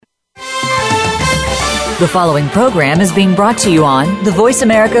The following program is being brought to you on the Voice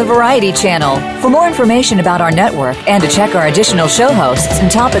America Variety Channel. For more information about our network and to check our additional show hosts and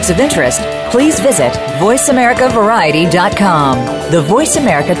topics of interest, please visit VoiceAmericaVariety.com. The Voice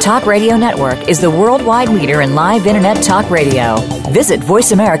America Talk Radio Network is the worldwide leader in live Internet talk radio. Visit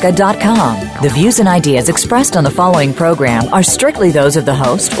VoiceAmerica.com. The views and ideas expressed on the following program are strictly those of the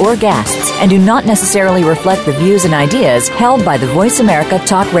host or guests and do not necessarily reflect the views and ideas held by the Voice America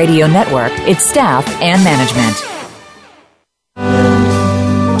Talk Radio Network, its staff, and management.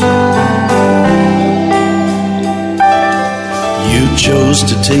 You chose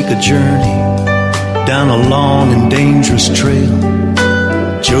to take a journey down a long and dangerous trail.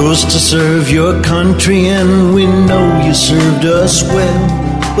 Chose to serve your country, and we know you served us well.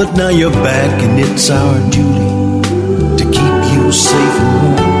 But now you're back, and it's our duty to keep you safe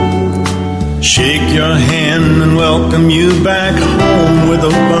and warm. Shake your hand and welcome you back home with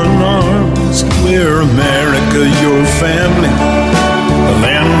open arms. We're America, your family, the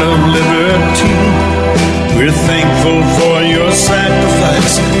land of liberty. We're thankful for your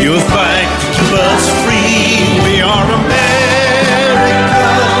sacrifice, your fight to keep us free. We are America,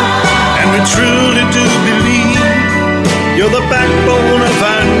 and we truly do believe you're the backbone of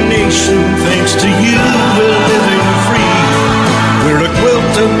our nation. Thanks to you, we're living free. We're a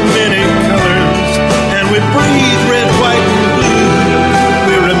quilt of many colors, and we breathe red, white, and blue.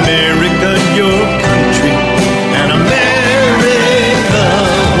 We're America, your country, and America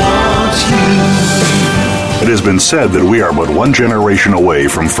wants you. It has been said that we are but one generation away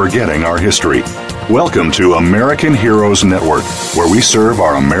from forgetting our history. Welcome to American Heroes Network, where we serve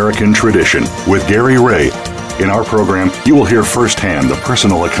our American tradition with Gary Ray. In our program, you will hear firsthand the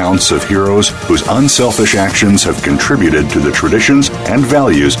personal accounts of heroes whose unselfish actions have contributed to the traditions and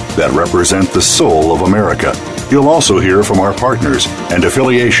values that represent the soul of America. You'll also hear from our partners and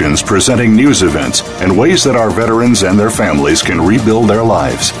affiliations presenting news events and ways that our veterans and their families can rebuild their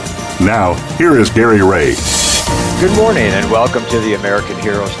lives. Now, here is Gary Ray. Good morning and welcome to the American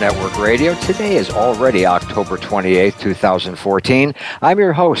Heroes Network Radio. Today is already October 28th, 2014. I'm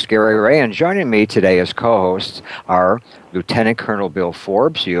your host, Gary Ray, and joining me today as co-hosts are Lieutenant Colonel Bill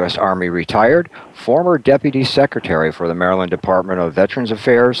Forbes, U.S. Army retired, former Deputy Secretary for the Maryland Department of Veterans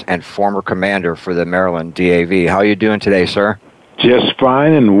Affairs, and former Commander for the Maryland DAV. How are you doing today, sir? Just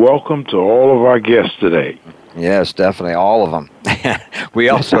fine, and welcome to all of our guests today. Yes, definitely, all of them. We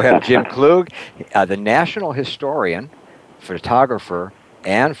also have Jim Klug, the national historian, photographer,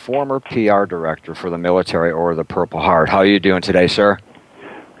 and former PR director for the Military Order of the Purple Heart. How are you doing today, sir?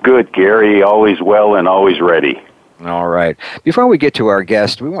 Good, Gary. Always well and always ready. All right. Before we get to our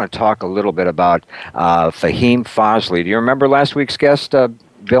guest, we want to talk a little bit about Fahim Fazli. Do you remember last week's guest,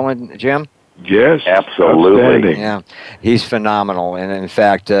 Bill and Jim? Yes, absolutely. Yeah, he's phenomenal, and in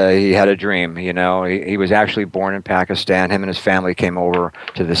fact, he had a dream. You know, he was actually born in Pakistan. Him and his family came over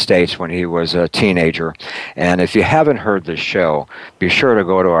to the States when he was a teenager. And if you haven't heard this show, be sure to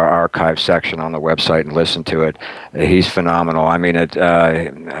go to our archive section on the website and listen to it. He's phenomenal. I mean,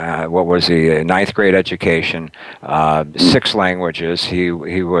 what was he? Ninth grade education, 6 languages. He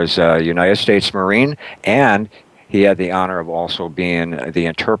was a United States Marine, and he had the honor of also being the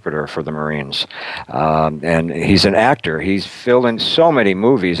interpreter for the Marines. And he's an actor. He's filled in so many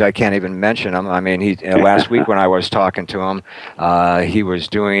movies, I can't even mention them. I mean, last week when I was talking to him, he was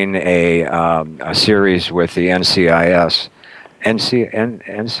doing a series with the NCIS.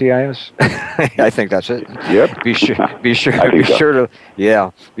 NCIS? I think that's it. Yep. Be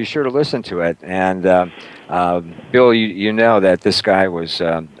sure to listen to it. And Bill, you know that this guy was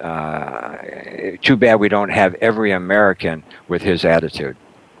too bad we don't have every American with his attitude.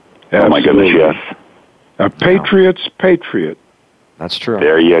 Oh my goodness, yes. A patriot's patriot. That's true.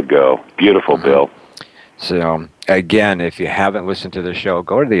 There you go. Beautiful, Bill. So, again, if you haven't listened to the show,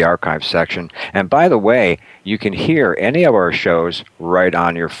 go to the archive section. And by the way, you can hear any of our shows right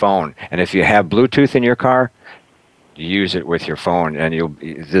on your phone. And if you have Bluetooth in your car, use it with your phone, and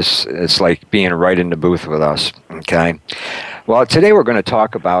it's like being right in the booth with us, okay? Well, today we're going to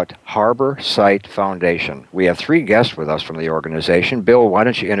talk about Harbor Site Foundation. We have 3 guests with us from the organization. Bill, why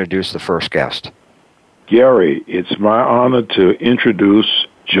don't you introduce the first guest? Gary, it's my honor to introduce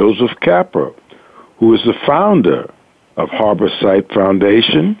Joseph Capra, who is the founder of Harbor Site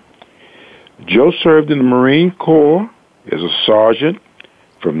Foundation. Joe served in the Marine Corps as a sergeant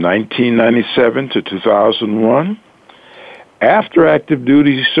from 1997 to 2001. After active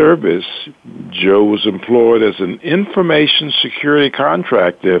duty service, Joe was employed as an information security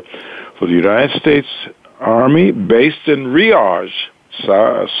contractor for the United States Army based in Riyadh,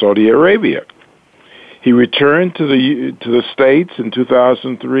 Saudi Arabia. He returned to the States in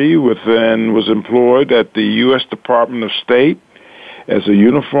 2003 and was employed at the U.S. Department of State as a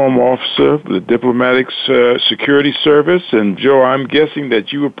uniform officer of the Diplomatic Security Service. And Joe, I'm guessing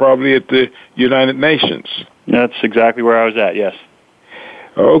that you were probably at the United Nations. That's exactly where I was at, yes.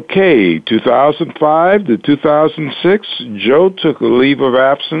 Okay, 2005 to 2006, Joe took a leave of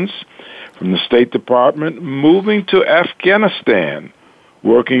absence from the State Department, moving to Afghanistan,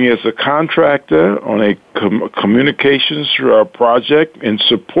 working as a contractor on a communications project in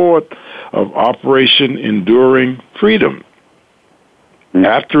support of Operation Enduring Freedom.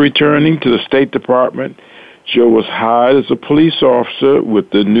 After returning to the State Department, Joe was hired as a police officer with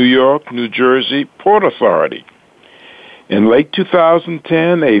the New York, New Jersey Port Authority. In late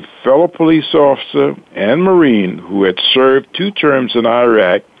 2010, a fellow police officer and Marine who had served 2 terms in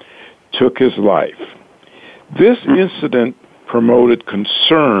Iraq took his life. This incident promoted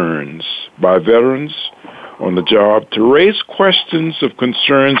concerns by veterans on the job to raise questions of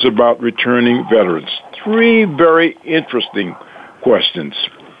concerns about returning veterans. 3 very interesting questions.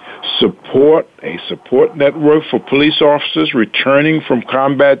 A support network for police officers returning from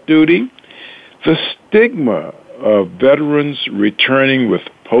combat duty, the stigma of veterans returning with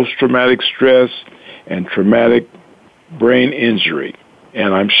post-traumatic stress and traumatic brain injury,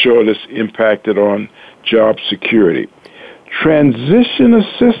 and I'm sure this impacted on job security. Transition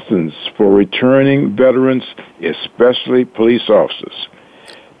assistance for returning veterans, especially police officers.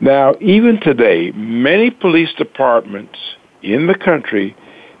 Now, even today, many police departments in the country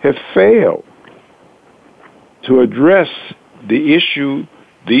have failed to address these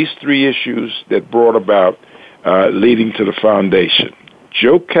 3 issues that brought about leading to the foundation.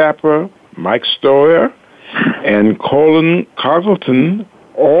 Joe Capper, Mike Stoyer, and Colin Congleton,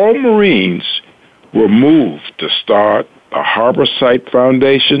 all Marines, were moved to start a Harborside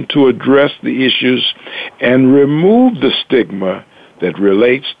Foundation to address the issues and remove the stigma that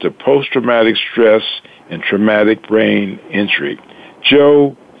relates to post-traumatic stress and traumatic brain injury.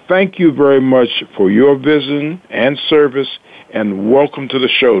 Joe, thank you very much for your vision and service, and welcome to the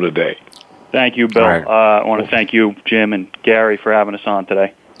show today. Thank you, Bill. Right. I want to thank you, Jim, and Gary for having us on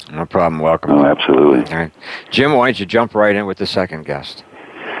today. No problem. Welcome. Oh, absolutely. All right. Jim, why don't you jump right in with the second guest?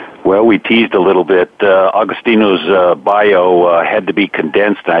 Well, we teased a little bit. Agostino's bio had to be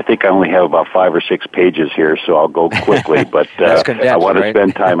condensed, and I think I only have about 5 or 6 pages here, so I'll go quickly. But I want to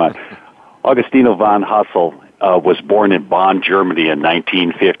spend time on Agostino von Hussel. Was born in Bonn, Germany in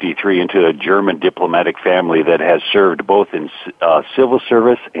 1953 into a German diplomatic family that has served both in civil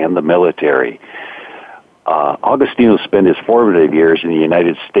service and the military. Agostino spent his formative years in the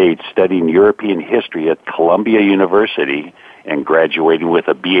United States studying European history at Columbia University and graduating with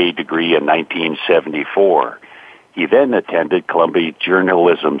a BA degree in 1974. He then attended Columbia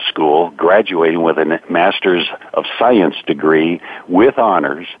Journalism School, graduating with a Master's of Science degree with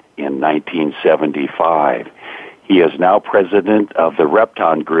honors in 1975. He is now president of the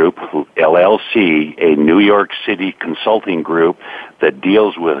Repton Group, LLC, a New York City consulting group that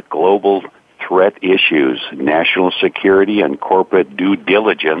deals with global threat issues, national security and corporate due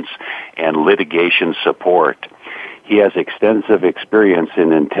diligence, and litigation support. He has extensive experience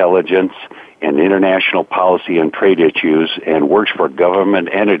in intelligence and international policy and trade issues and works for government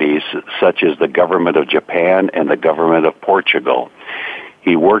entities such as the government of Japan and the government of Portugal.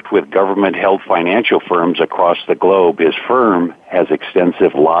 He worked with government-held financial firms across the globe. His firm has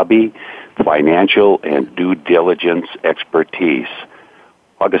extensive lobby, financial, and due diligence expertise.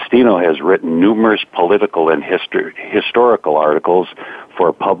 Agostino has written numerous political and historical articles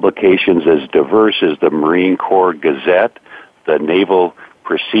for publications as diverse as the Marine Corps Gazette, the Naval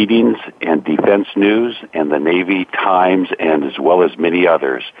Proceedings and Defense News, and the Navy Times, and as well as many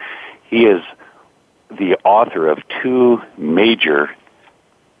others. He is the author of 2 major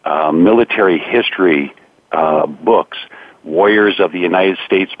military history books, Warriors of the United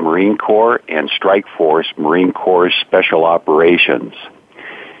States Marine Corps and Strike Force Marine Corps Special Operations.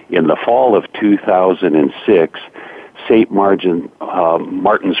 In the fall of 2006, St.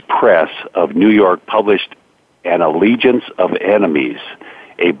 Martin's Press of New York published An Allegiance of Enemies,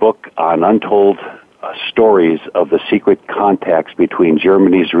 a book on untold stories of the secret contacts between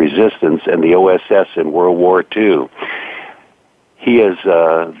Germany's resistance and the OSS in World War II. He has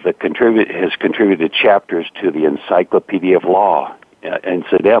contributed chapters to the Encyclopedia of Law.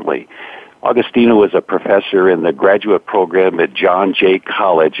 Incidentally, Agostino was a professor in the graduate program at John Jay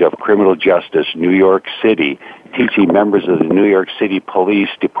College of Criminal Justice, New York City, teaching members of the New York City Police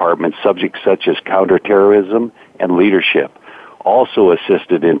Department subjects such as counterterrorism and leadership. also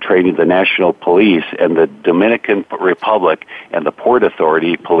assisted in training the National Police and the Dominican Republic and the Port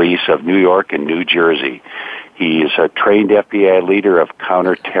Authority Police of New York and New Jersey. He is a trained FBI leader of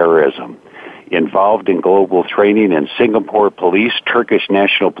counterterrorism, involved in global training in Singapore Police, Turkish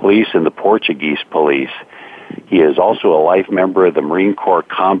National Police, and the Portuguese Police. He is also a life member of the Marine Corps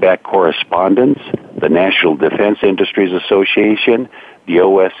Combat Correspondents, the National Defense Industries Association, the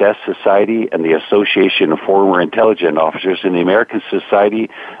OSS Society, and the Association of Former Intelligence Officers, and the American Society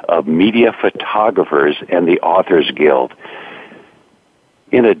of Media Photographers, and the Authors Guild.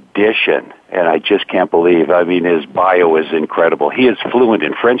 In addition, and I just can't believe, his bio is incredible. He is fluent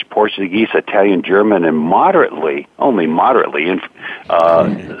in French, Portuguese, Italian, German, and only moderately,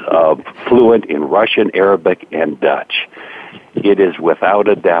 fluent in Russian, Arabic, and Dutch. It is without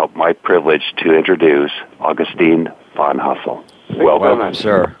a doubt my privilege to introduce Augustine von Hussel. Welcome,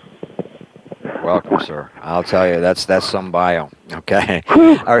 sir. Welcome, sir. I'll tell you, that's some bio. Okay.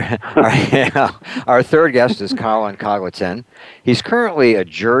 Our third guest is Colin Cogleton. He's currently a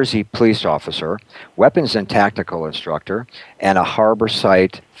Jersey police officer, weapons and tactical instructor, and a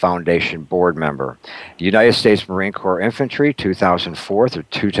Harborside Foundation board member. United States Marine Corps Infantry, 2004 through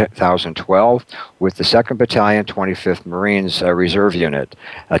 2012, with the 2nd Battalion, 25th Marines Reserve Unit,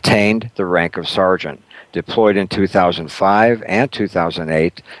 attained the rank of sergeant. Deployed in 2005 and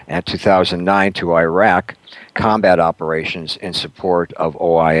 2008 and 2009 to Iraq, combat operations in support of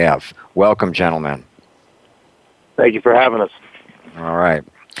OIF. Welcome, gentlemen. Thank you for having us. All right.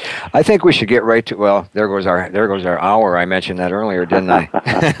 I think we should get right to, well, there goes our hour. I mentioned that earlier, didn't I?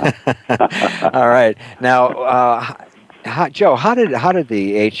 All right. Now, Joe, how did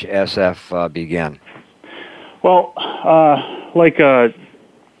the HSF begin? Well,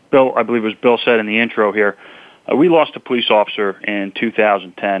 Bill, I believe it was Bill said in the intro here, we lost a police officer in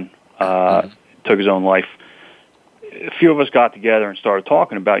 2010, took his own life. A few of us got together and started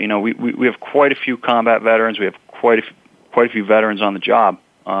talking about, we have quite a few combat veterans. We have quite a few veterans on the job.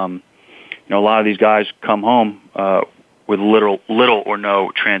 A lot of these guys come home with little or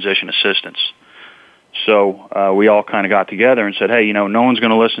no transition assistance. So we all kind of got together and said, hey, no one's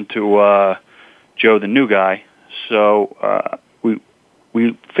going to listen to Joe, the new guy. So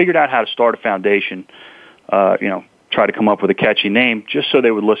we figured out how to start a foundation, try to come up with a catchy name just so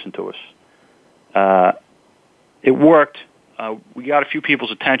they would listen to us. It worked. We got a few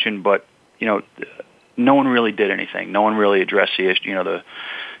people's attention, but, no one really did anything. No one really addressed the issue,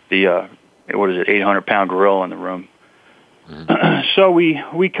 the 800-pound gorilla in the room. Mm-hmm. So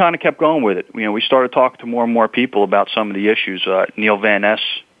we kind of kept going with it. We started talking to more and more people about some of the issues. Neil Van Ness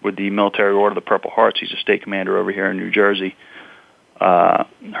with the Military Order of the Purple Hearts, he's a state commander over here in New Jersey,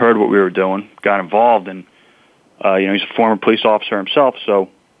 heard what we were doing, got involved, and he's a former police officer himself, so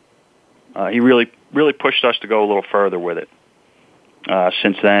he really pushed us to go a little further with it.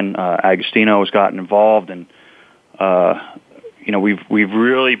 Since then, Agostino has gotten involved, and we've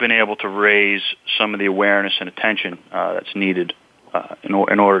really been able to raise some of the awareness and attention that's needed in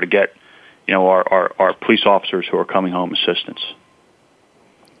order to get our police officers who are coming home assistance.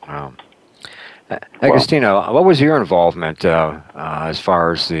 Wow. Agostino, what was your involvement as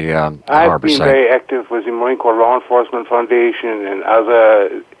far as the I've been very active with the Marine Corps Law Enforcement Foundation and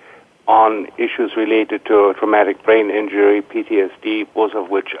other on issues related to traumatic brain injury, PTSD, both of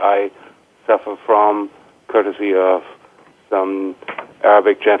which I suffer from, courtesy of some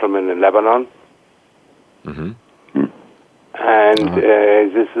Arabic gentlemen in Lebanon. Mm-hmm. And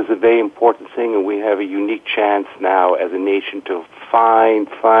this is a very important thing, and we have a unique chance now as a nation to find,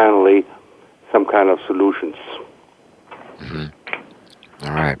 finally, some kind of solutions. Mm-hmm.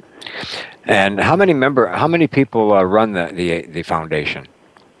 All right. And how many people run the foundation?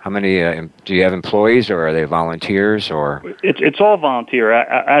 How many do you have employees, or are they volunteers, or? It's all volunteer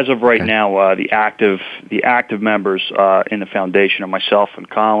as of right now. The active members in the foundation are myself and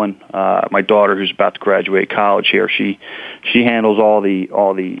Colin. My daughter, who's about to graduate college here, she handles all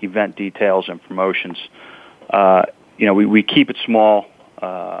the event details and promotions. We keep it small.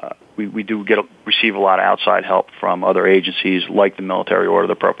 We do receive a lot of outside help from other agencies like the Military Order of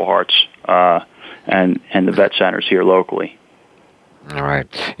the Purple Hearts and the vet centers here locally. All right.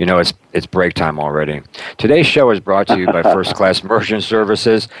 It's break time already. Today's show is brought to you by First Class Merchant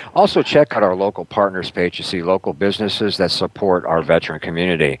Services. Also, check out our local partners page to see local businesses that support our veteran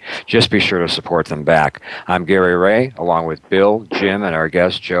community. Just be sure to support them back. I'm Gary Ray, along with Bill, Jim, and our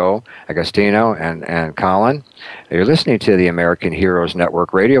guest Joe Agostino and Colin. You're listening to the American Heroes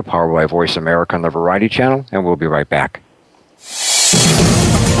Network Radio, powered by Voice America on the Variety Channel, and we'll be right back.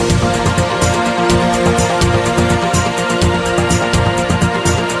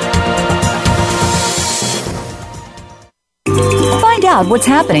 out what's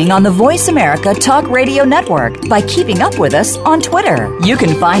happening on the Voice America Talk Radio Network by keeping up with us on Twitter. You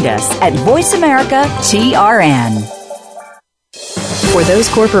can find us at Voice America TRN. For those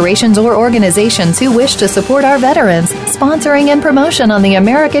corporations or organizations who wish to support our veterans, sponsoring and promotion on the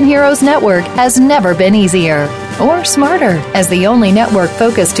American Heroes Network has never been easier or smarter, as the only network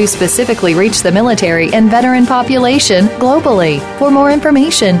focused to specifically reach the military and veteran population globally. For more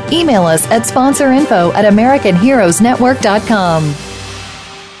information, email us at sponsorinfo@AmericanHeroesNetwork.com.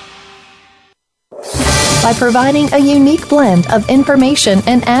 By providing a unique blend of information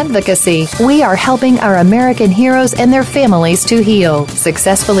and advocacy, we are helping our American heroes and their families to heal,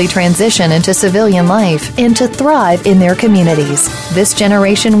 successfully transition into civilian life, and to thrive in their communities. This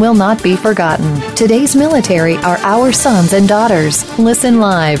generation will not be forgotten. Today's military are our sons and daughters. Listen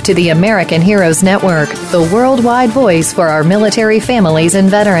live to the American Heroes Network, the worldwide voice for our military families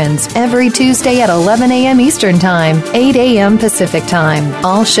and veterans, every Tuesday at 11 a.m. Eastern Time, 8 a.m. Pacific Time.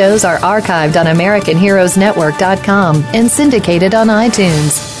 All shows are archived on AmericanHeroesNetwork.com and syndicated on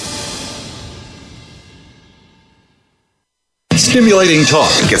iTunes. Stimulating talk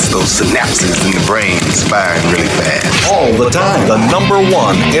gets those synapses in the brain firing really fast. All the time. The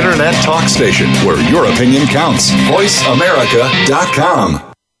 #1 Internet talk station where your opinion counts. VoiceAmerica.com.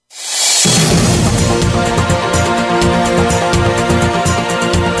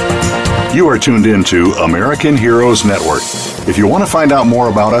 You are tuned in to American Heroes Network. If you want to find out more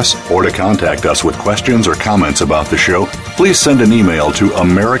about us or to contact us with questions or comments about the show, please send an email to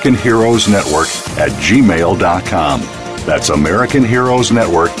AmericanHeroesNetwork@gmail.com. That's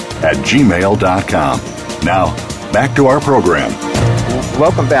AmericanHeroesNetwork@gmail.com. Now, back to our program.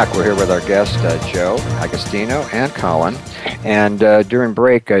 Welcome back. We're here with our guest, Joe Agostino and Colin. And during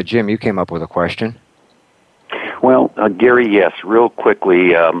break, Jim, you came up with a question. Well, Gary, yes, real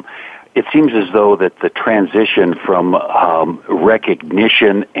quickly. It seems as though that the transition from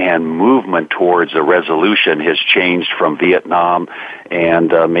recognition and movement towards a resolution has changed from Vietnam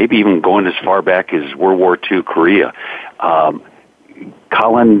and maybe even going as far back as World War II, Korea.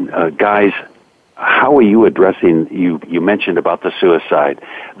 Colin, guys, how are you addressing, you mentioned about the suicide.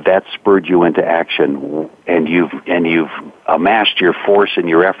 That spurred you into action, and you've amassed your force and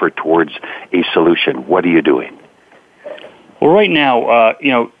your effort towards a solution. What are you doing? Well, right now,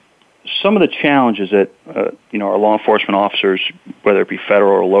 some of the challenges that our law enforcement officers, whether it be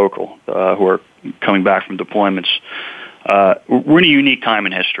federal or local, who are coming back from deployments, we're in a unique time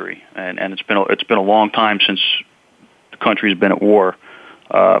in history, and it's been a long time since the country's been at war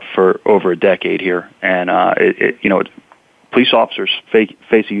for over a decade here, and police officers face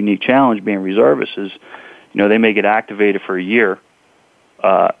a unique challenge being reservists. Is they may get activated for a year,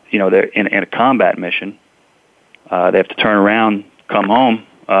 they're in a combat mission. They have to turn around, come home.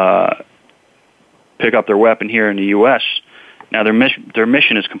 Pick up their weapon here in the U.S. Now their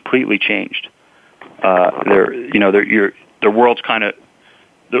mission is completely changed. The world's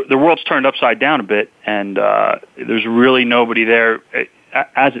the world's turned upside down a bit, and there's really nobody there.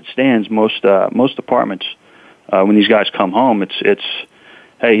 As it stands, most departments, when these guys come home, it's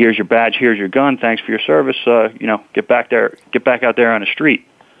hey, here's your badge, here's your gun, thanks for your service. Get back out there on the street.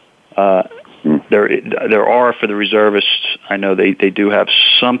 There are, for the reservists, I know they do have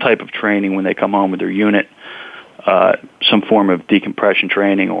some type of training when they come home with their unit, some form of decompression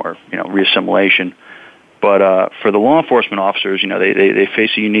training or reassimilation. But for the law enforcement officers, they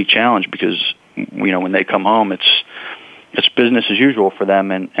face a unique challenge because when they come home, it's business as usual for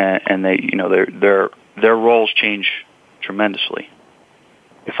them, and they their roles change tremendously.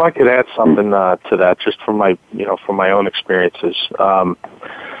 If I could add something to that, just from my own experiences.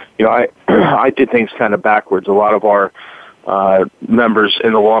 I did things kind of backwards. A lot of our members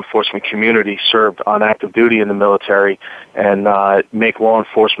in the law enforcement community served on active duty in the military and make law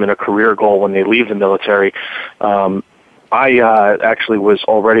enforcement a career goal when they leave the military. I actually was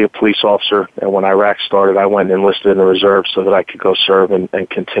already a police officer, and when Iraq started, I went and enlisted in the reserve so that I could go serve and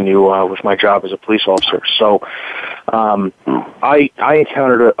continue with my job as a police officer. So I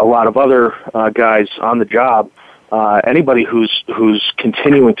encountered a lot of other guys on the job. Anybody who's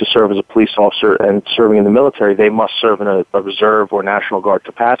continuing to serve as a police officer and serving in the military, they must serve in a reserve or National Guard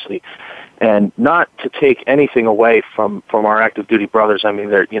capacity. And not to take anything away from our active duty brothers. I mean,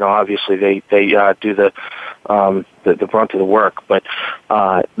 they're obviously they do the brunt of the work, but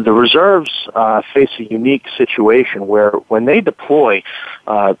the reserves face a unique situation where when they deploy,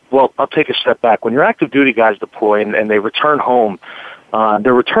 well, I'll take a step back. When your active duty guys deploy and they return home,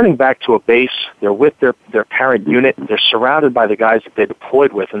 they're returning back to a base. They're with their parent unit. They're surrounded by the guys that they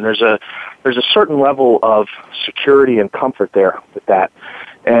deployed with, and there's a certain level of security and comfort there with that.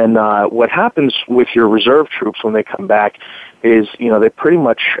 And what happens with your reserve troops when they come back is, they pretty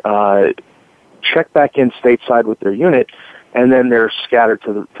much check back in stateside with their unit, and then they're scattered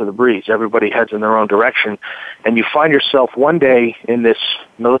to the breeze. Everybody heads in their own direction, and you find yourself one day in this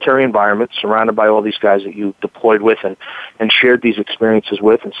military environment surrounded by all these guys that you deployed with and shared these experiences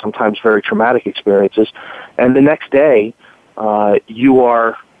with, and sometimes very traumatic experiences, and the next day you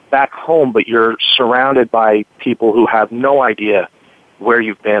are back home, but you're surrounded by people who have no idea where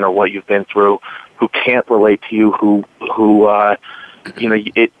you've been or what you've been through, who can't relate to you, who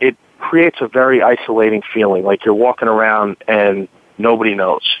it creates a very isolating feeling, like you're walking around and nobody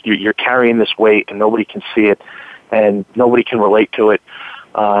knows. You're carrying this weight and nobody can see it and nobody can relate to it.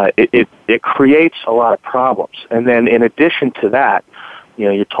 It creates a lot of problems. And then in addition to that,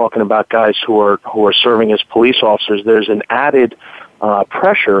 you're talking about guys who are serving as police officers. There's an added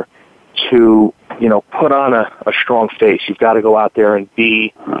pressure to put on a strong face. You've got to go out there and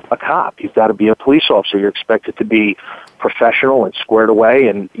be a cop. You've got to be a police officer. You're expected to be professional and squared away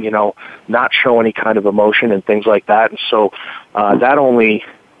and, not show any kind of emotion and things like that. And so that only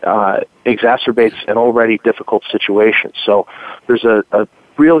exacerbates an already difficult situation. So there's a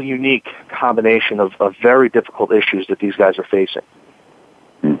real unique combination of very difficult issues that these guys are facing.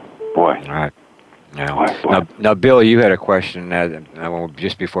 Boy. All right. Now, Bill, you had a question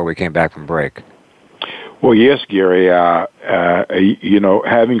just before we came back from break. Well, yes, Gary.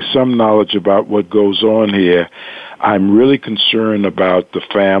 Having some knowledge about what goes on here, I'm really concerned about the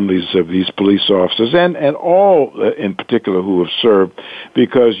families of these police officers and all in particular who have served,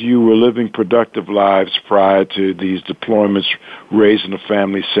 because you were living productive lives prior to these deployments, raising a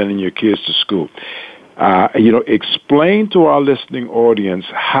family, sending your kids to school. Explain to our listening audience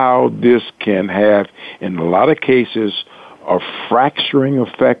how this can have, in a lot of cases, a fracturing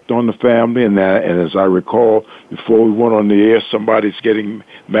effect on the family. And as I recall, before we went on the air, somebody's getting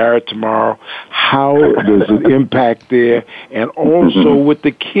married tomorrow. How does it impact there? And also with the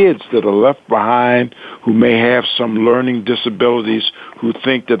kids that are left behind who may have some learning disabilities, who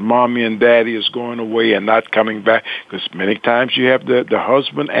think that mommy and daddy is going away and not coming back. Because many times you have the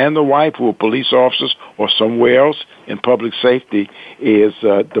husband and the wife who are police officers or somewhere else in public safety is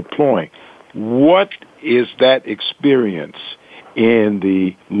deploying. What is that experience in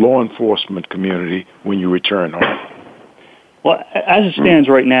the law enforcement community when you return home? Well, as it stands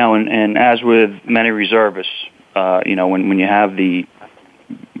right now, and as with many reservists, when you have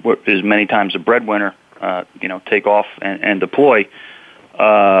what is many times the breadwinner, take off and deploy,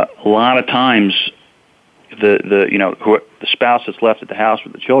 a lot of times the spouse that's left at the house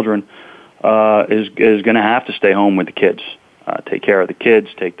with the children is going to have to stay home with the kids, take care of the kids,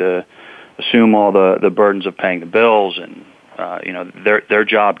 assume all the burdens of paying the bills, and their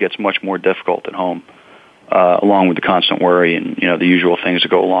job gets much more difficult at home, along with the constant worry and the usual things that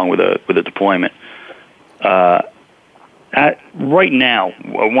go along with a deployment. Right now,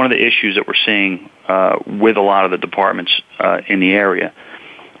 one of the issues that we're seeing with a lot of the departments in the area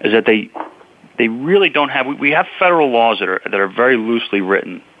is that they really don't have. We have federal laws that are very loosely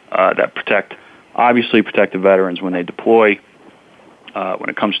written that protect the veterans when they deploy. When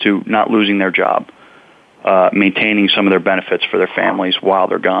it comes to not losing their job, maintaining some of their benefits for their families while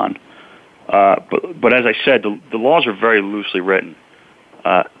they're gone. But as I said, the laws are very loosely written.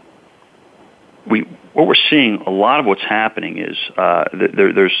 What we're seeing, a lot of what's happening is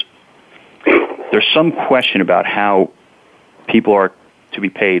there's some question about how people are to be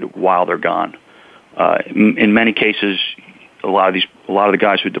paid while they're gone. In many cases, a lot of the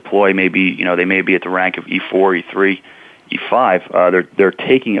guys who deploy may be at the rank of E4, E3. E5, they're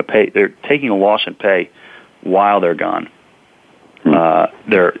taking a loss in pay while they're gone.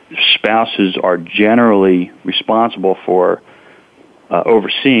 Their spouses are generally responsible for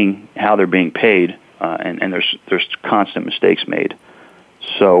overseeing how they're being paid, and there's constant mistakes made.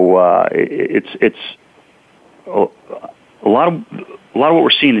 So it's a lot of what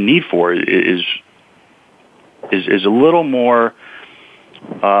we're seeing the need for is a little more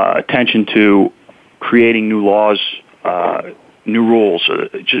attention to creating new laws. New rules,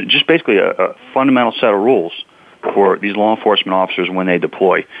 just basically a fundamental set of rules for these law enforcement officers when they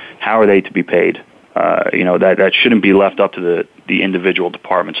deploy. How are they to be paid? That shouldn't be left up to the individual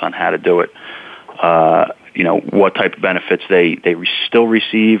departments on how to do it. What type of benefits they still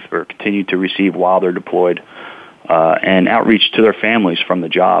receive or continue to receive while they're deployed, and outreach to their families from the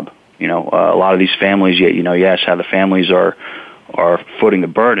job. A lot of these families, how the families are footing the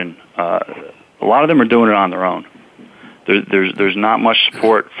burden. A lot of them are doing it on their own. There's not much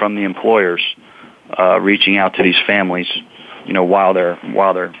support from the employers reaching out to these families, while their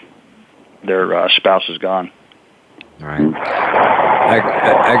spouse is gone. Right.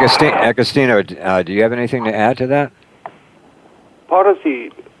 Agostino, do you have anything to add to that? Part of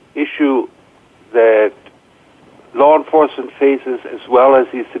the issue that law enforcement faces, as well as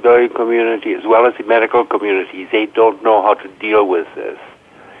the civilian community, as well as the medical community, they don't know how to deal with this.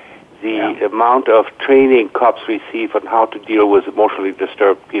 The amount of training cops receive on how to deal with emotionally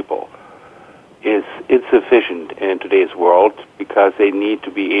disturbed people is insufficient in today's world, because they need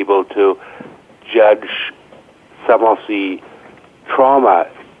to be able to judge some of the trauma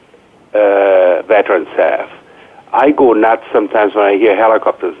veterans have. I go nuts sometimes when I hear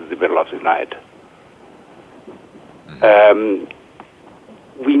helicopters in the middle of the night.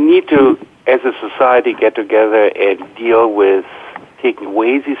 We need to, as a society, get together and deal with taking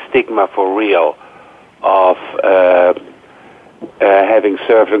away the stigma for real of having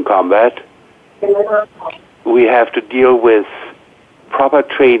served in combat. We have to deal with proper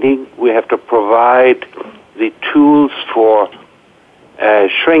training. We have to provide the tools for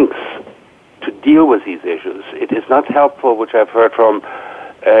shrinks to deal with these issues. It is not helpful, which I've heard from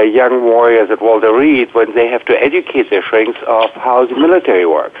young warriors at Walter Reed, when they have to educate their shrinks of how the military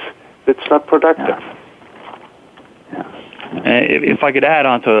works. It's not productive. If I could add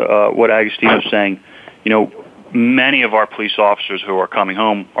on to what Agostino's saying, many of our police officers who are coming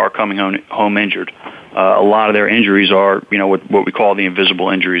home injured. A lot of their injuries are, what we call the invisible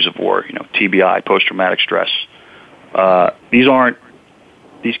injuries of war, TBI, post-traumatic stress.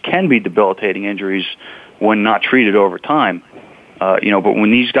 These can be debilitating injuries when not treated over time. But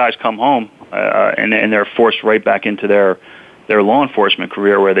when these guys come home and they're forced right back into their law enforcement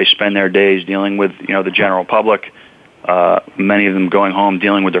career, where they spend their days dealing with, the general public, many of them going home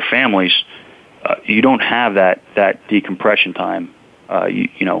dealing with their families, you don't have that decompression time.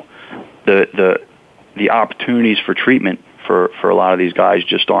 The opportunities for treatment for a lot of these guys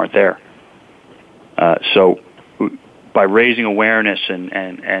just aren't there. So by raising awareness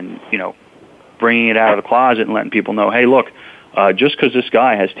and bringing it out of the closet and letting people know, hey, look, just because this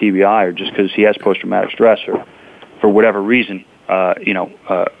guy has TBI, or just because he has post-traumatic stress, or for whatever reason, a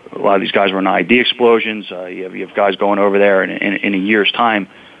lot of these guys were in ID explosions. You have guys going over there in a year's time,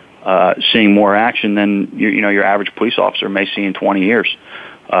 seeing more action than your average police officer may see in 20 years.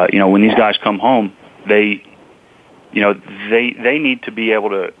 When these guys come home, they need to be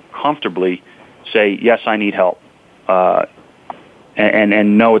able to comfortably say, yes, I need help, and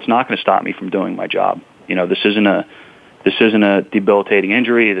no, it's not going to stop me from doing my job. This isn't a debilitating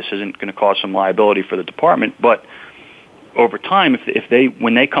injury. This isn't going to cause some liability for the department. But over time,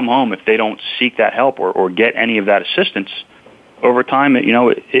 when they come home, if they don't seek that help or get any of that assistance, over time,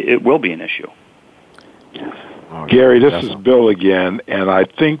 it will be an issue. Gary, this is Bill again, and I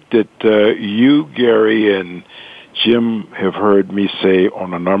think that you, Gary, and Jim have heard me say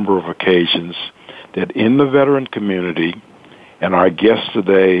on a number of occasions that in the veteran community, and our guests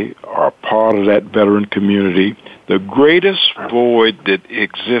today are part of that veteran community, the greatest void that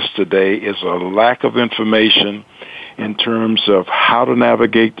exists today is a lack of information in terms of how to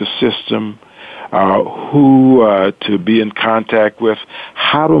navigate the system, who to be in contact with,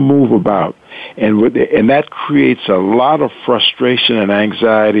 how to move about. And that creates a lot of frustration and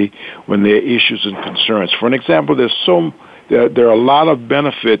anxiety when there are issues and concerns. For an example, there are a lot of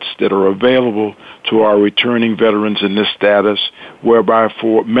benefits that are available to our returning veterans in this status, whereby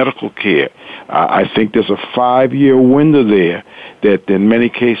for medical care, I think there's a 5-year window there that in many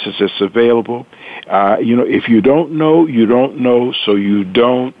cases is available. If you don't know, you don't know, so you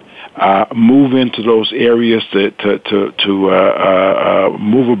don't move into those areas to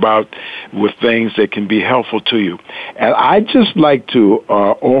move about with things that can be helpful to you. And I'd just like to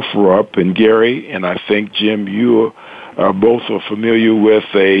offer up, and Gary, and I think Jim, you both are familiar with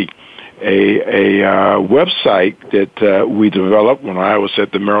a website that we developed when I was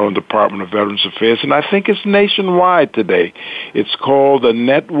at the Maryland Department of Veterans Affairs, and I think it's nationwide today. It's called the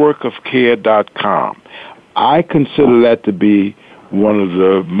networkofcare.com. I consider that to be one of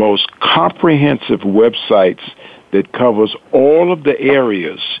the most comprehensive websites that covers all of the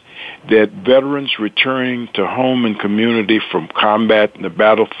areas that veterans returning to home and community from combat and the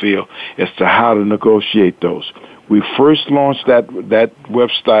battlefield as to how to negotiate those. We first launched that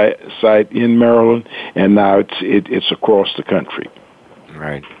website in Maryland, and now it's across the country.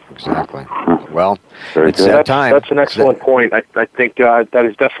 Right, exactly. Well, it's that time. That's an excellent point. I think that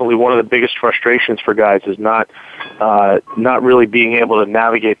is definitely one of the biggest frustrations for guys, is not really being able to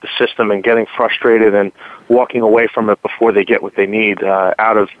navigate the system and getting frustrated and walking away from it before they get what they need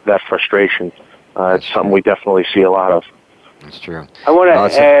out of that frustration. It's something we definitely see a lot of. That's true. I want to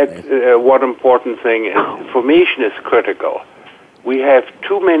add one important thing. Information is critical. we have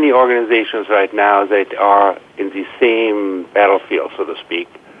too many organizations right now that are in the same battlefield, so to speak,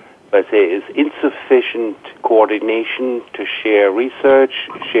 but there is insufficient coordination to share research,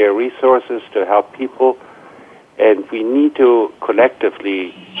 share resources to help people, and we need to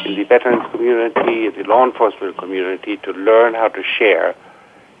collectively, in the veterans community, in the law enforcement community, to learn how to share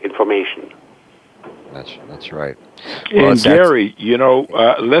information. That's right. And Gary,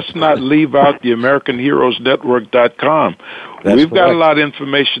 let's not leave out the AmericanHeroesNetwork.com. We've got a lot of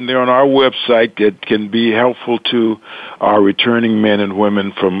information there on our website that can be helpful to our returning men and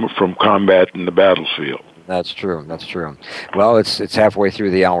women from combat in the battlefield. That's true. Well, it's halfway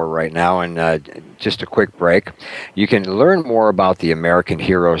through the hour right now, and just a quick break. You can learn more about the American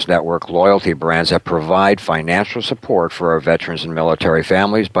Heroes Network loyalty brands that provide financial support for our veterans and military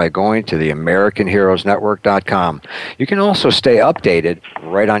families by going to the AmericanHeroesNetwork.com. You can also stay updated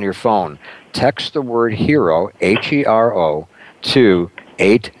right on your phone. Text the word HERO, HERO, to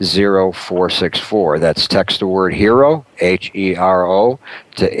 80464. That's text the word HERO, HERO,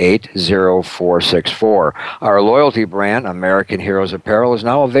 to 80464. Our loyalty brand, American Heroes Apparel, is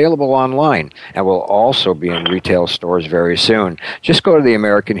now available online and will also be in retail stores very soon. Just go to the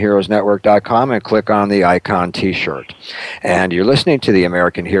AmericanHeroesNetwork.com and click on the icon T-shirt. And you're listening to the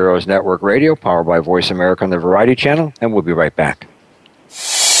American Heroes Network Radio, powered by Voice America on the Variety Channel, and we'll be right back.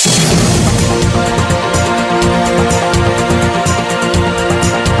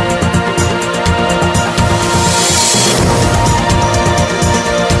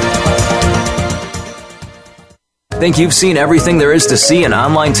 Think you've seen everything there is to see in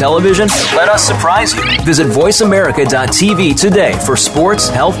online television? Let us surprise you. Visit VoiceAmerica.tv today for sports,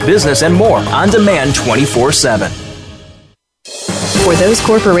 health, business, and more on demand 24/7. For those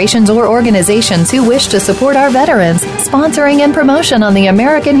corporations or organizations who wish to support our veterans, sponsoring and promotion on the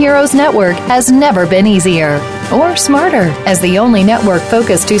American Heroes Network has never been easier or smarter, as the only network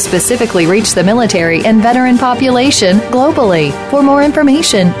focused to specifically reach the military and veteran population globally. For more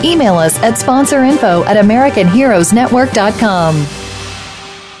information, email us at sponsorinfo@AmericanHeroesNetwork.com.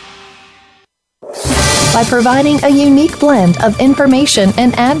 By providing a unique blend of information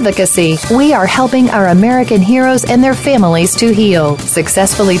and advocacy, we are helping our American heroes and their families to heal,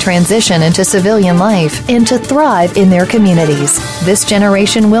 successfully transition into civilian life, and to thrive in their communities. This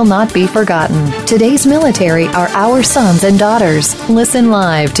generation will not be forgotten. Today's military are our sons and daughters. Listen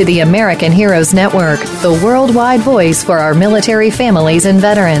live to the American Heroes Network, the worldwide voice for our military families and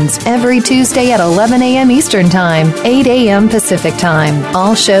veterans, every Tuesday at 11 a.m. Eastern Time, 8 a.m. Pacific Time.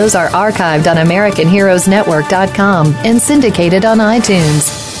 All shows are archived on AmericanHeroesNetwork.com and syndicated on iTunes.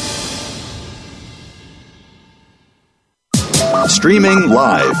 Streaming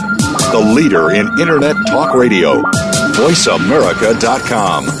live, the leader in Internet talk radio,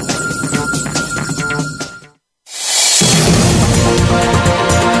 VoiceAmerica.com.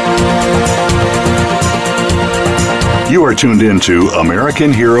 You are tuned in to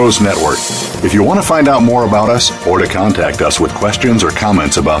American Heroes Network. If you want to find out more about us or to contact us with questions or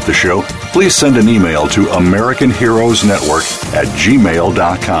comments about the show, please send an email to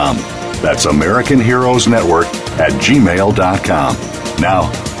AmericanHeroesNetwork@gmail.com. That's AmericanHeroesNetwork@gmail.com. Now,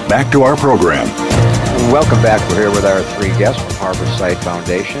 back to our program. Welcome back. We're here with our three guests from Harborside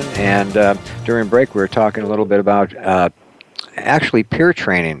Foundation. And during break, we were talking a little bit about actually peer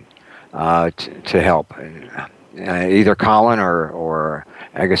training to help. Either Colin or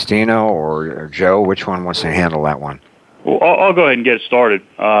Agostino or Joe, which one wants to handle that one? Well, I'll go ahead and get it started.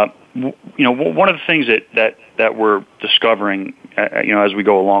 One of the things that we're discovering, as we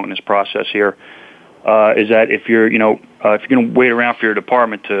go along in this process here, is that if you're going to wait around for your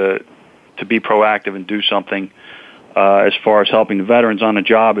department to be proactive and do something as far as helping the veterans on the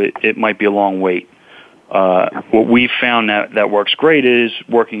job, it might be a long wait. What we've found that works great is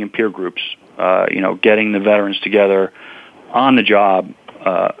working in peer groups. Getting the veterans together on the job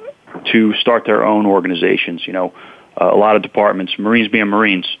to start their own organizations. A lot of departments, Marines being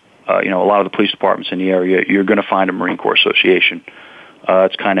Marines, a lot of the police departments in the area, you're going to find a Marine Corps Association.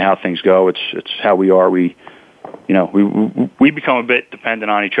 It's kind of how things go. It's how we are. We become a bit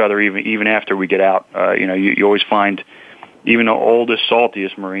dependent on each other even after we get out. You always find even the oldest,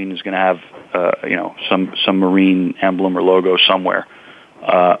 saltiest Marine is going to have some Marine emblem or logo somewhere.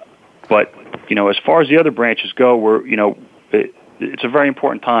 But as far as the other branches go, it's a very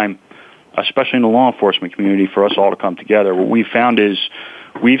important time, especially in the law enforcement community, for us all to come together. What we've found is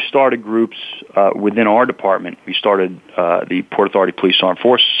we've started groups within our department. We started the Port Authority Police Armed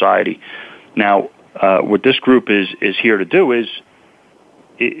Forces Society. Now, what this group is here to do is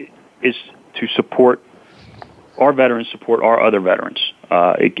to support our veterans, support our other veterans.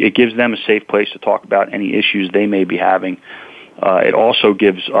 It gives them a safe place to talk about any issues they may be having. it also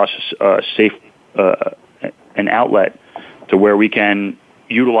gives us a safe an outlet to where we can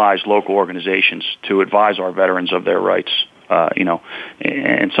utilize local organizations to advise our veterans of their rights.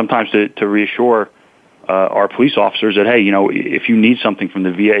 And sometimes to reassure our police officers that, hey, if you need something from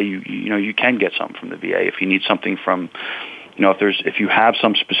the VA, you can get something from the VA. If you need something from, if you have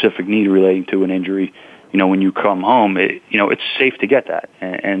some specific need relating to an injury, when you come home, it's safe to get that.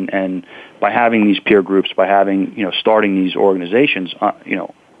 And by having these peer groups, by having, starting these organizations,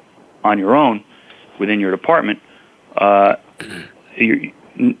 on your own within your department, not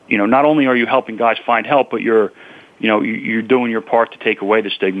only are you helping guys find help, but you're doing your part to take away the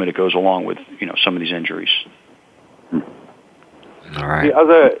stigma that goes along with, some of these injuries. All right. The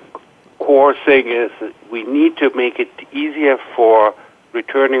other core thing is that we need to make it easier for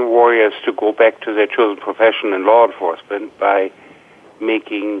returning warriors to go back to their chosen profession in law enforcement by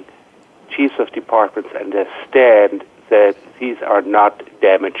making chiefs of departments understand that these are not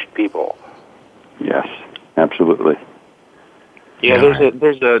damaged people. Yes, absolutely. Yeah,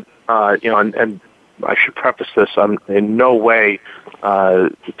 there's a and I should preface this. I'm in no way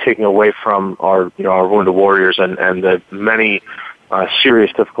taking away from our wounded warriors and the many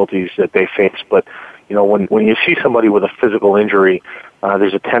serious difficulties that they face. But when you see somebody with a physical injury,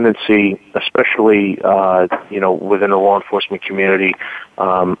 there's a tendency, especially within the law enforcement community,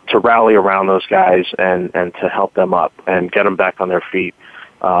 to rally around those guys and to help them up and get them back on their feet.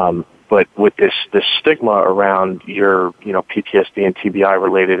 But with this stigma around your PTSD and TBI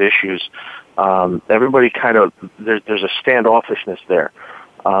related issues, everybody kind of there's a standoffishness there.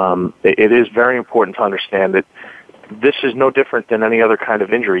 It is very important to understand that this is no different than any other kind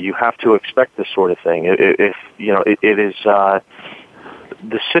of injury. You have to expect this sort of thing. It is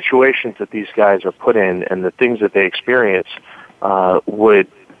the situations that these guys are put in and the things that they experience would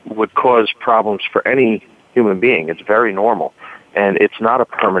cause problems for any human being. It's very normal, and it's not a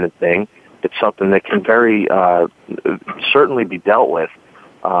permanent thing. It's something that can very certainly be dealt with,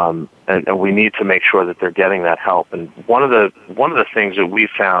 and we need to make sure that they're getting that help. And one of the things that we've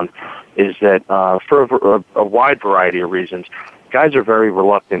found is that for a wide variety of reasons, guys are very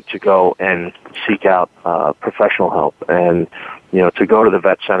reluctant to go and seek out professional help and to go to the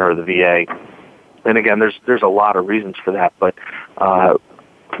vet center or the VA. And again, there's a lot of reasons for that, but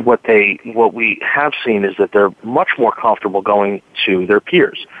what we have seen is that they're much more comfortable going to their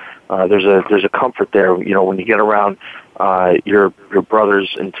peers. There's a comfort there, when you get around your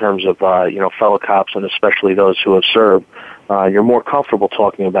brothers in terms of fellow cops, and especially those who have served. You're more comfortable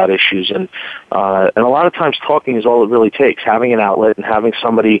talking about issues, and a lot of times talking is all it really takes. Having an outlet and having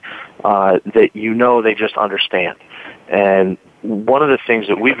somebody that they just understand. And one of the things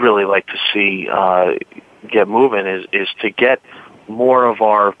that we'd really like to see get moving is to get more of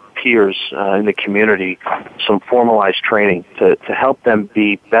our peers in the community some formalized training to help them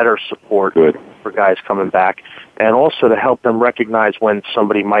be better support for guys coming back, and also to help them recognize when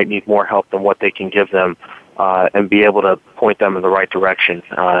somebody might need more help than what they can give them, and be able to point them in the right direction,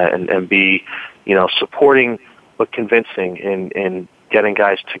 and be supporting but convincing in getting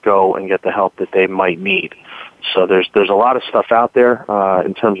guys to go and get the help that they might need. So there's a lot of stuff out there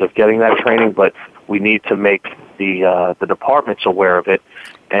in terms of getting that training, but we need to make the departments aware of it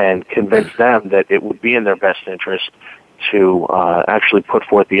and convince them that it would be in their best interest to actually put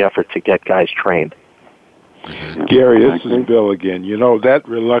forth the effort to get guys trained. Gary, this is Bill again. That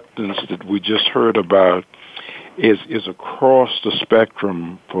reluctance that we just heard about is across the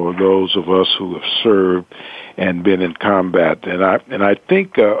spectrum for those of us who have served and been in combat. And I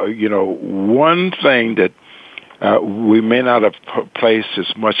think one thing that we may not have placed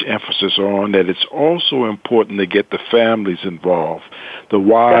as much emphasis on, that it's also important to get the families involved, the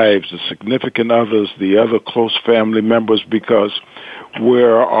wives, the significant others, the other close family members, because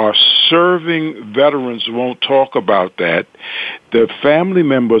where our serving veterans won't talk about that, the family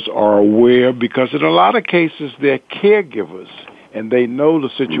members are aware, because in a lot of cases they're caregivers and they know the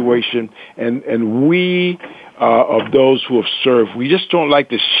situation, and we of those who have served, we just don't like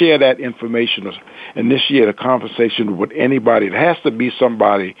to share that information or initiate a conversation with anybody. It has to be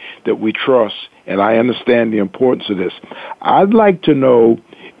somebody that we trust, and I understand the importance of this. I'd like to know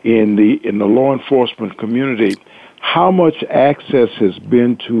in the law enforcement community how much access has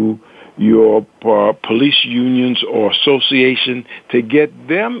been to your police unions or association to get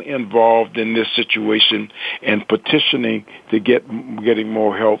them involved in this situation and petitioning to getting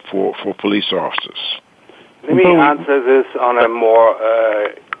more help for police officers. Let me answer this on a more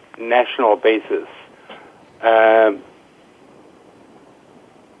national basis.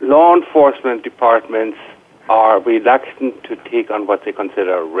 Law enforcement departments are reluctant to take on what they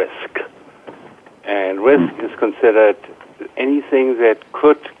consider risk. And risk is considered anything that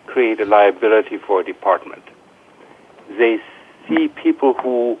could create a liability for a department. They see people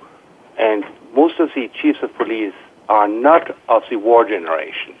who, and most of the chiefs of police are not of the war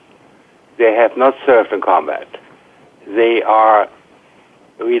generation. They have not served in combat. They are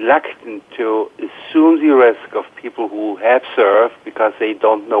reluctant to assume the risk of people who have served because they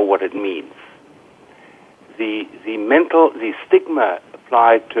don't know what it means. The stigma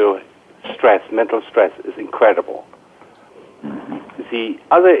applied to stress, mental stress, is incredible. The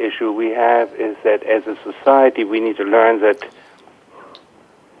other issue we have is that as a society we need to learn that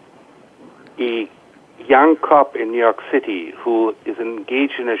a young cop in New York City who is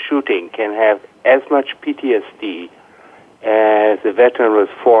engaged in a shooting can have as much PTSD as a veteran with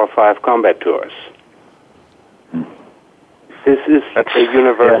 4 or 5 combat tours. This is a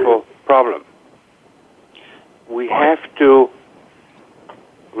universal problem. We have to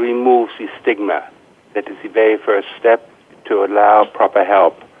remove the stigma. That is the very first step to allow proper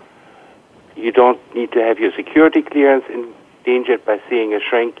help. You don't need to have your security clearance endangered by seeing a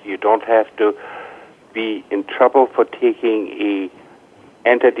shrink. You don't have to be in trouble for taking a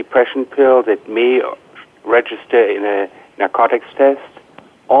antidepressant pill that may register in a narcotics test.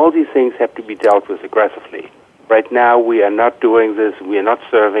 All these things have to be dealt with aggressively. Right now, we are not doing this. We are not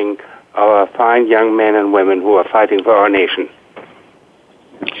serving our fine young men and women who are fighting for our nation.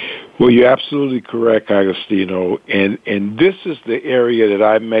 Well, you're absolutely correct, Agostino. And this is the area that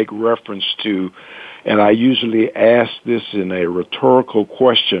I make reference to, and I usually ask this in a rhetorical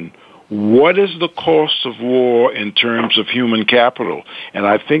question. What is the cost of war in terms of human capital? And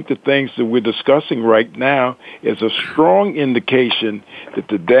I think the things that we're discussing right now is a strong indication that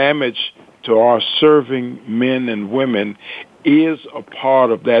the damage to our serving men and women is a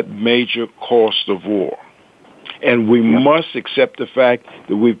part of that major cost of war. And we must accept the fact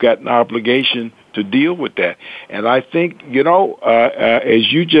that we've got an obligation to deal with that. And I think,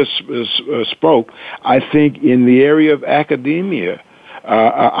 as you just spoke, I think in the area of academia,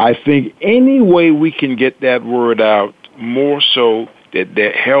 I think any way we can get that word out, more so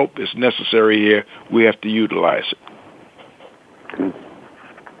that help is necessary here, we have to utilize it.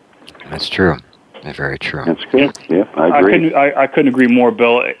 That's true. Very true. That's good. Yeah, I agree. I couldn't agree more,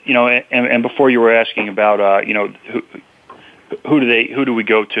 Bill. And before you were asking about, who do we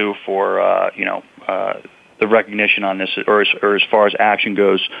go to for, the recognition on this, or as far as action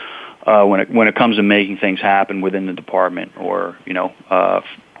goes, when it comes to making things happen within the department, or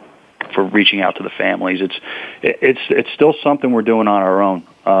for reaching out to the families, it's still something we're doing on our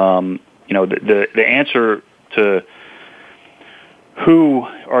own. The answer to who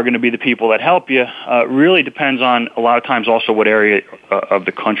are going to be the people that help you really depends on, a lot of times, also what area of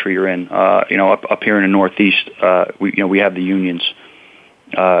the country you're in. Up here in the Northeast, we have the unions.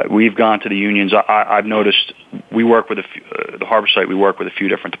 We've gone to the unions. I've noticed we work with the harbor site. We work with a few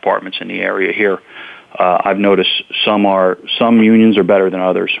different departments in the area here. I've noticed some unions are better than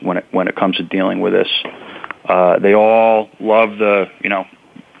others when it comes to dealing with this. They all love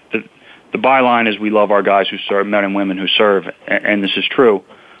the byline is we love our guys who serve, men and women who serve, and this is true.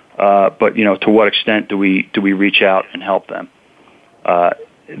 But to what extent do we reach out and help them?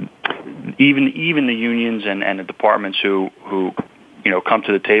 Even the unions and the departments who come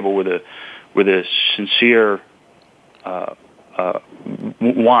to the table with a sincere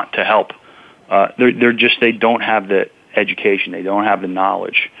want to help. They don't have the education, they don't have the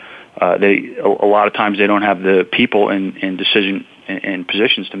knowledge. A lot of times they don't have the people in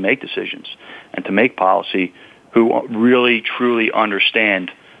positions to make decisions and to make policy who really truly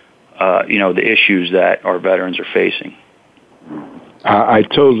understand the issues that our veterans are facing. I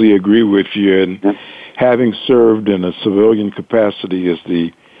totally agree with you. And having served in a civilian capacity as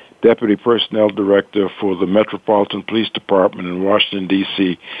the Deputy Personnel Director for the Metropolitan Police Department in Washington,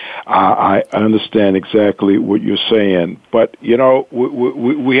 D.C., I understand exactly what you're saying. But,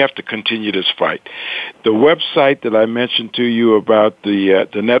 we have to continue this fight. The website that I mentioned to you about the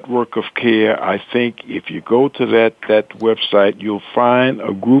Network of Care, I think if you go to that website, you'll find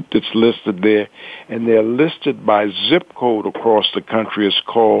a group that's listed there, and they're listed by zip code across the country. It's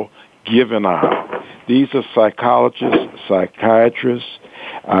called Give an Eye. These are psychologists, psychiatrists,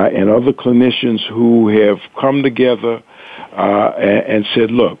 and other clinicians who have come together and said,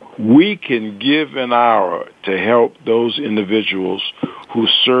 look, we can give an hour to help those individuals who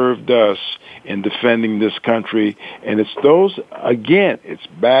served us in defending this country. And it's it's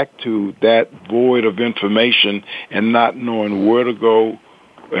back to that void of information and not knowing where to go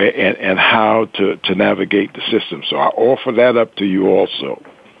and how to navigate the system. So I offer that up to you also.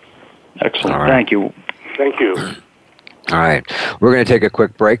 Excellent. Right. Thank you. Thank you. All right. We're going to take a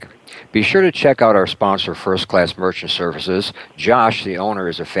quick break. Be sure to check out our sponsor, First Class Merchant Services. Josh, the owner,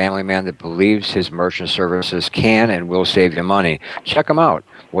 is a family man that believes his merchant services can and will save you money. Check him out.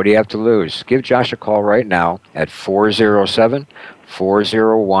 What do you have to lose? Give Josh a call right now at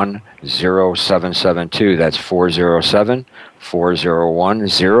 407-401-0772. That's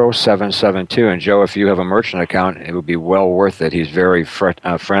 407-401-0772. And Joe, if you have a merchant account, it would be well worth it. He's very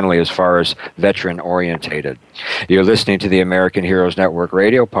friendly as far as veteran-orientated. You're listening to the American Heroes Network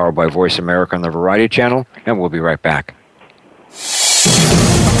Radio, powered by Voice America on the Variety Channel, and we'll be right back.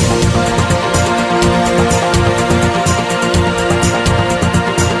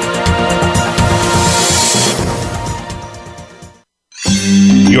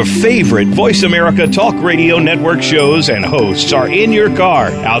 Your favorite Voice America Talk Radio Network shows and hosts are in your car,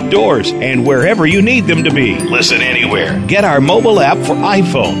 outdoors, and wherever you need them to be. Listen anywhere. Get our mobile app for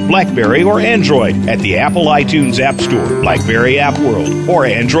iPhone, BlackBerry, or Android at the Apple iTunes App Store, BlackBerry App World, or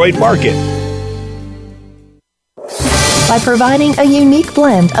Android Market. By providing a unique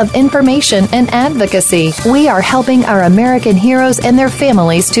blend of information and advocacy, we are helping our American heroes and their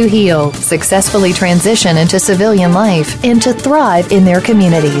families to heal, successfully transition into civilian life, and to thrive in their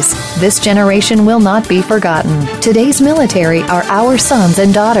communities. This generation will not be forgotten. Today's military are our sons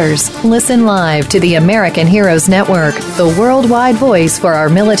and daughters. Listen live to the American Heroes Network, the worldwide voice for our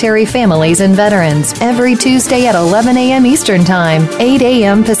military families and veterans, every Tuesday at 11 a.m. Eastern Time, 8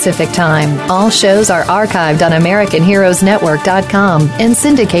 a.m. Pacific Time. All shows are archived on AmericanHeroesNetwork.com and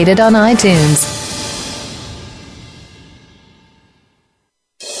syndicated on iTunes.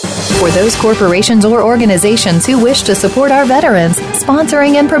 For those corporations or organizations who wish to support our veterans,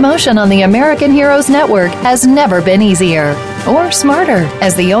 sponsoring and promotion on the American Heroes Network has never been easier or smarter.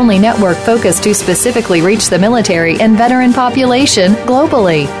 As the only network focused to specifically reach the military and veteran population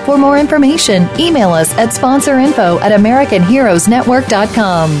globally. For more information, email us at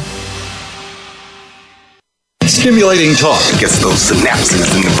sponsorinfo@AmericanHeroesNetwork.com. Stimulating talk gets those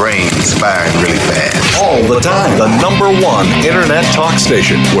synapses in the brain firing really fast. All the time. The #1 Internet talk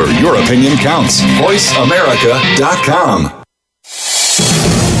station where your opinion counts. VoiceAmerica.com.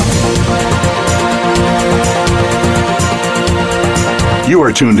 You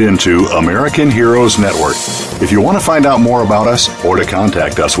are tuned in to American Heroes Network. If you want to find out more about us or to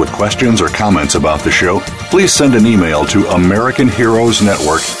contact us with questions or comments about the show, please send an email to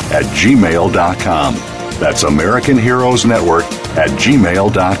AmericanHeroesNetwork@gmail.com. That's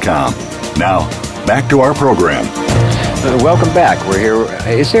AmericanHeroesNetwork@gmail.com. Now, back to our program. Welcome back. We're here.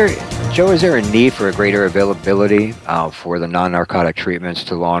 Joe, is there a need for a greater availability for the non-narcotic treatments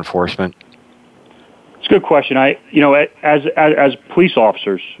to law enforcement? It's a good question. As police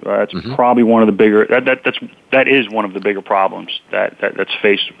officers, that's probably one of the bigger. That is one of the bigger problems that's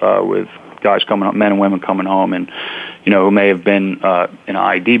faced with guys coming up, men and women coming home, and who may have been in an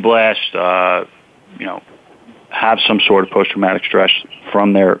ID blast. Have some sort of post-traumatic stress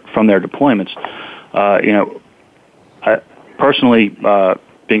from their deployments. I personally,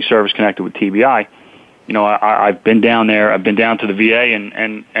 being service connected with TBI, I've been down there. I've been down to the VA,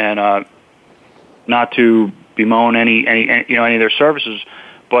 and not to bemoan any of their services,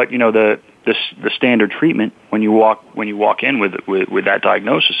 but the standard treatment when you walk in with that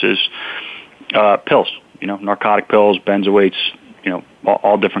diagnosis is pills. Narcotic pills, benzoates.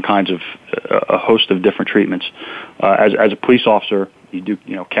 All different kinds of a host of different treatments. As a police officer, you do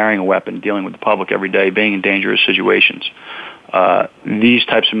carrying a weapon, dealing with the public every day, being in dangerous situations. These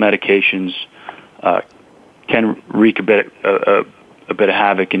types of medications can wreak a bit of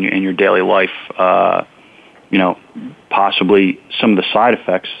havoc in your daily life. Possibly some of the side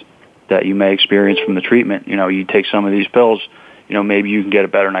effects that you may experience from the treatment. You take some of these pills, maybe you can get a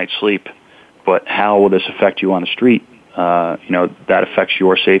better night's sleep, but how will this affect you on the street? That affects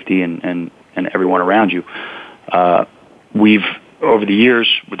your safety and everyone around you. We've, over the years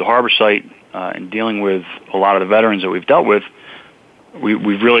with the harbor site and dealing with a lot of the veterans that we've dealt with,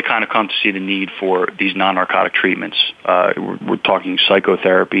 we've really kind of come to see the need for these non-narcotic treatments. We're talking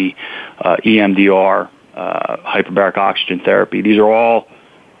psychotherapy, EMDR, hyperbaric oxygen therapy. These are all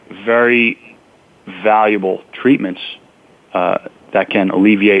very valuable treatments that can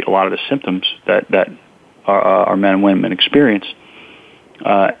alleviate a lot of the symptoms that our men and women experience,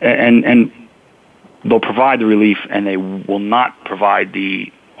 and they'll provide the relief, and they will not provide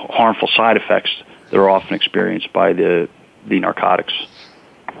the harmful side effects that are often experienced by the narcotics.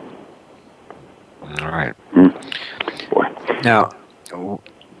 All right. Now,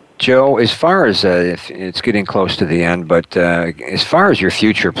 Joe, as far as if it's getting close to the end, but as far as your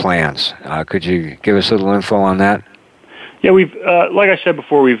future plans, could you give us a little info on that? Yeah, we've like I said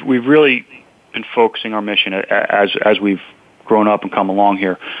before, we've really been focusing our mission as we've grown up and come along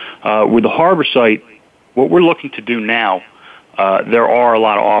here. With the harbor site, what we're looking to do now, there are a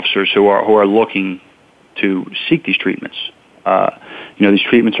lot of officers who are looking to seek these treatments. These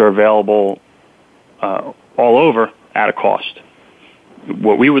treatments are available all over at a cost.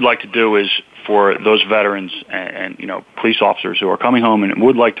 What we would like to do is for those veterans and police officers who are coming home and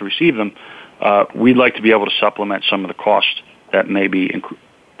would like to receive them, we'd like to be able to supplement some of the costs that may be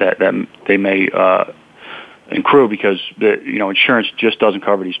that they may accrue because insurance just doesn't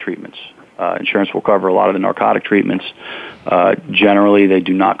cover these treatments. Insurance will cover a lot of the narcotic treatments. Generally, they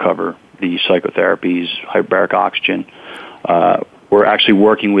do not cover the psychotherapies, hyperbaric oxygen. We're actually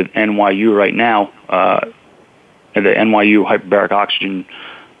working with NYU right now. The NYU hyperbaric oxygen.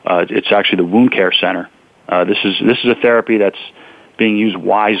 It's actually the wound care center. This is a therapy that's being used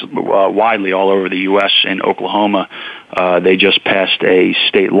widely all over the U.S. In Oklahoma, they just passed a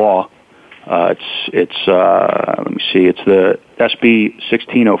state law. It's the SB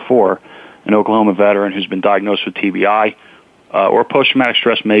 1604. An Oklahoma veteran who's been diagnosed with TBI or post-traumatic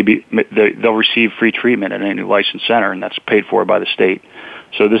stress, they'll receive free treatment at any licensed center, and that's paid for by the state.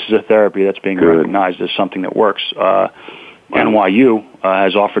 So this is a therapy that's being recognized as something that works. NYU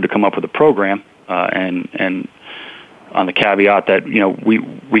has offered to come up with a program, and on the caveat that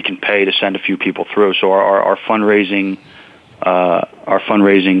we can pay to send a few people through. So our fundraising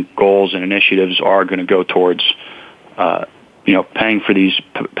goals and initiatives are going to go towards paying for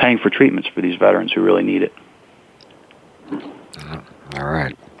treatments for these veterans who really need it. All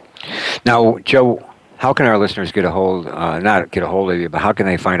right. Now, Joe, how can our listeners not get a hold of you, but how can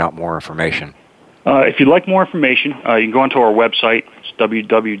they find out more information? If you'd like more information, you can go onto our website. It's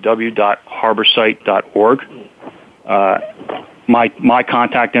www.harborsite.org. My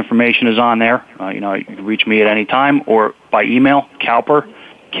contact information is on there. You can reach me at any time or by email, Kauper,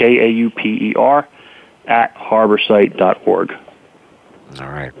 Kauper, at harborsite.org. All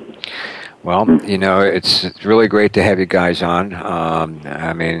right. Well, it's really great to have you guys on.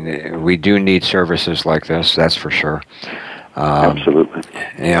 We do need services like this, that's for sure. Absolutely.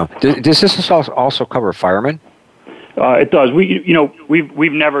 Does this also cover firemen? It does.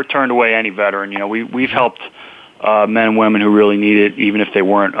 We've never turned away any veteran. We've helped men and women who really need it, even if they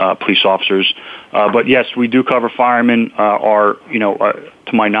weren't police officers. But yes, we do cover firemen.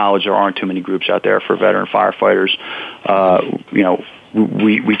 To my knowledge, there aren't too many groups out there for veteran firefighters.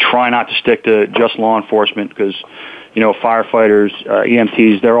 We try not to stick to just law enforcement because, firefighters,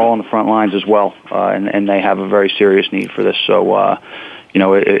 EMTs, they're all on the front lines as well, and they have a very serious need for this. So,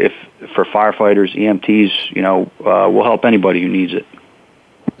 if for firefighters, EMTs, we'll help anybody who needs it.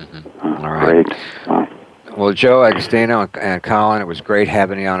 Mm-hmm. All right. Great. Well, Joe Agostino and Colin, it was great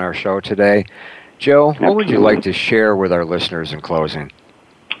having you on our show today. Joe, what would you like to share with our listeners in closing?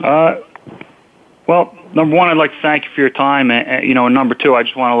 Well, number one, I'd like to thank you for your time, and number two, I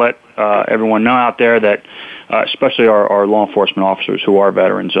just want to let everyone know out there that, especially our law enforcement officers who are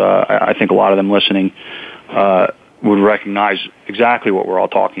veterans, I think a lot of them listening would recognize exactly what we're all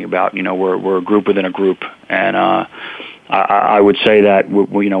talking about. We're a group within a group, and I would say that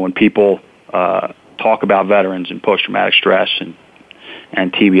when people talk about veterans and post-traumatic stress and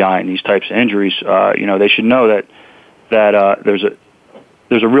TBI and these types of injuries, they should know that there's a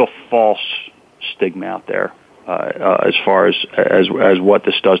real false stigma out there as far as what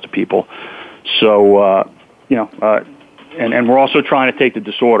this does to people. So and we're also trying to take the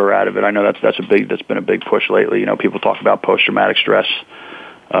disorder out of it. I know that's been a big push lately. People talk about post-traumatic stress.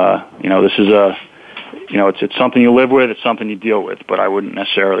 This is it's something you live with, it's something you deal with, but I wouldn't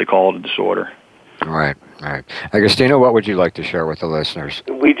necessarily call it a disorder. Right. Agostino, what would you like to share with the listeners?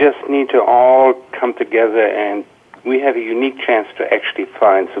 We just need to all come together, and we have a unique chance to actually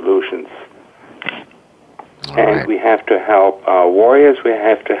find solutions. And we have to help warriors. We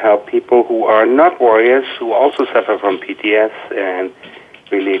have to help people who are not warriors, who also suffer from PTS and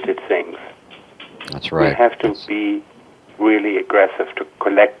related things. That's right. We have to be really aggressive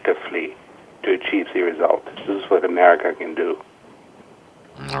collectively to achieve the result. This is what America can do.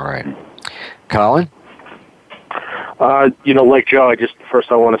 All right. Colin? Like Joe, I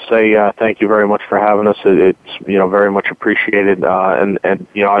want to say thank you very much for having us. It's very much appreciated. And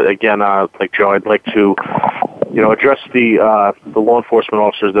again, like Joe, I'd like to address the law enforcement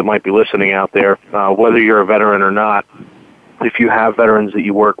officers that might be listening out there. Whether you're a veteran or not, if you have veterans that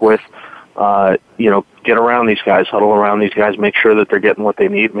you work with, get around these guys, huddle around these guys, make sure that they're getting what they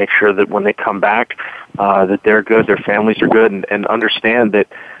need, make sure that when they come back, that they're good, their families are good, and understand that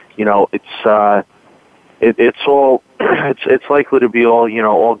it's it's all it's likely to be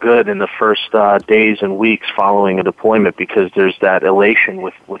all good in the first days and weeks following a deployment, because there's that elation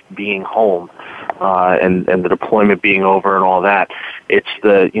with being home and the deployment being over and all that. It's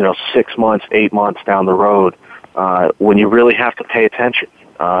the 6 months, 8 months down the road when you really have to pay attention,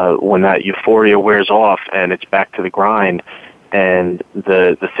 when that euphoria wears off and it's back to the grind and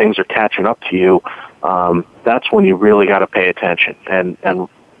the things are catching up to you. That's when you really got to pay attention and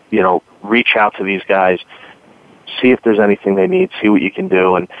reach out to these guys, see if there's anything they need, see what you can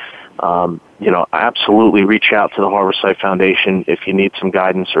do, and absolutely reach out to the Harborside Foundation if you need some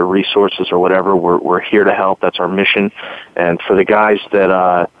guidance or resources or whatever. We're here to help. That's our mission. And for the guys that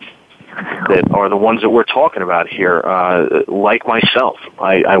are the ones that we're talking about here, like myself,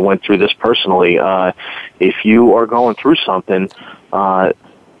 I went through this personally. If you are going through something,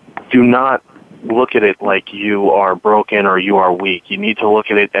 do not look at it like you are broken or you are weak. You need to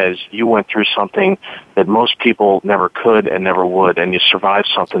look at it as you went through something that most people never could and never would, and you survived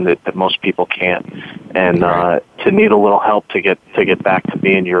something that most people can't. And to need a little help to get back to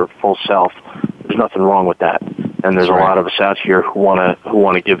being your full self, there's nothing wrong with that. And there's a lot of us out here who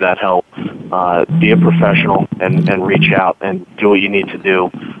want to give that help. Be a professional and reach out and do what you need to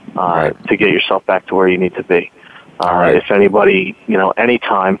do to get yourself back to where you need to be. If anybody,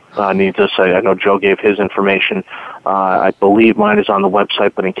 anytime needs us, I know Joe gave his information. I believe mine is on the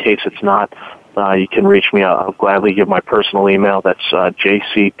website, but in case it's not, you can reach me. I'll gladly give my personal email. That's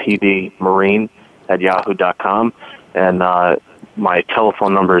jcpdmarine@yahoo.com. And my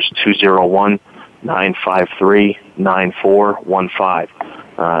telephone number is 201-953-9415.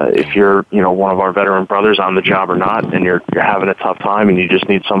 If you're, one of our veteran brothers on the job or not, and you're having a tough time and you just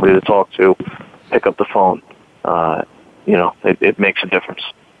need somebody to talk to, pick up the phone. It makes a difference.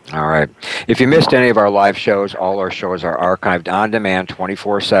 All right. If you missed any of our live shows, all our shows are archived on demand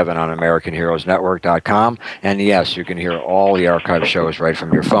 24/7 on AmericanHeroesNetwork.com. And yes, you can hear all the archived shows right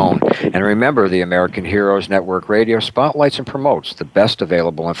from your phone. And remember, the American Heroes Network Radio spotlights and promotes the best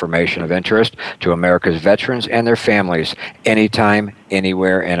available information of interest to America's veterans and their families, anytime,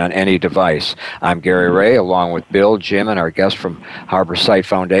 anywhere, and on any device. I'm Gary Ray, along with Bill, Jim, and our guest from Harborside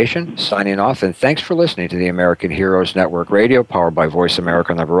Foundation, signing off. And thanks for listening to the American Heroes Network Radio, powered by Voice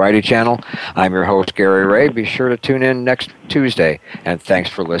America on the Variety Channel. I'm your host, Gary Ray. Be sure to tune in next Tuesday. And thanks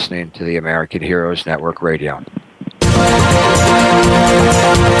for listening to the American Heroes Network Radio.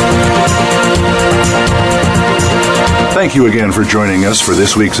 Thank you again for joining us for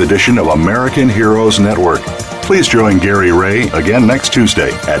this week's edition of American Heroes Network. Please join Gary Ray again next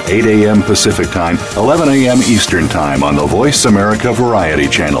Tuesday at 8 a.m. Pacific Time, 11 a.m. Eastern Time on the Voice America Variety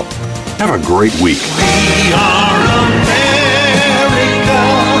Channel. Have a great week. We are America,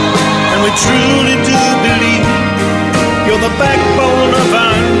 and we truly do believe you're the backbone of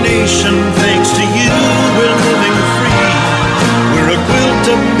our nation. Thanks to you, we're living free. We're a good